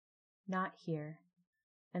Not Here,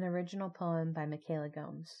 an original poem by Michaela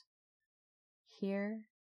Gomes. Here,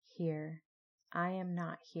 here, I am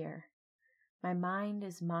not here. My mind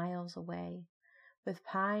is miles away. With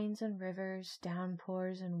pines and rivers,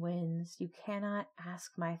 downpours and winds, you cannot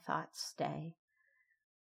ask my thoughts stay.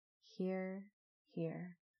 Here,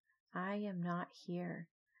 here, I am not here.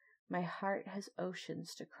 My heart has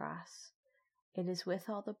oceans to cross. It is with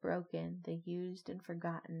all the broken, the used and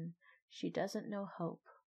forgotten. She doesn't know hope,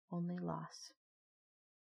 only loss.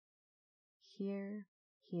 Here,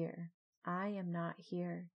 here, I am not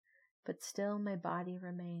here, but still my body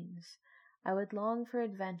remains. I would long for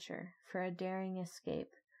adventure, for a daring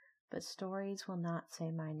escape, but stories will not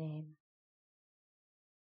say my name.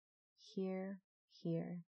 Here,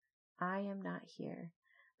 here, I am not here,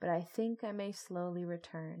 but I think I may slowly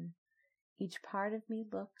return. Each part of me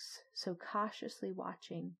looks, so cautiously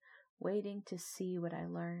watching, waiting to see what I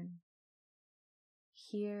learn.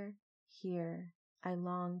 Here, here, I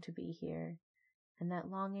long to be here, and that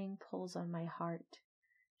longing pulls on my heart.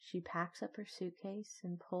 She packs up her suitcase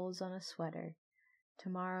and pulls on a sweater.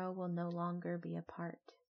 Tomorrow will no longer be apart.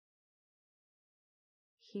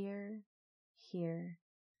 Here, here,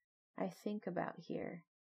 I think about here,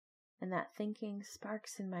 and that thinking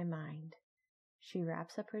sparks in my mind. She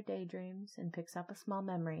wraps up her daydreams and picks up a small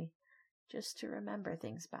memory just to remember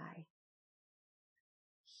things by.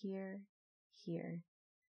 Here, here,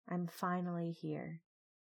 I'm finally here.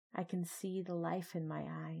 I can see the life in my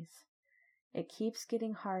eyes. It keeps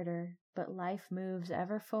getting harder, but life moves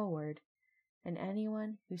ever forward, and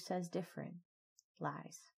anyone who says different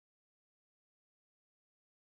lies.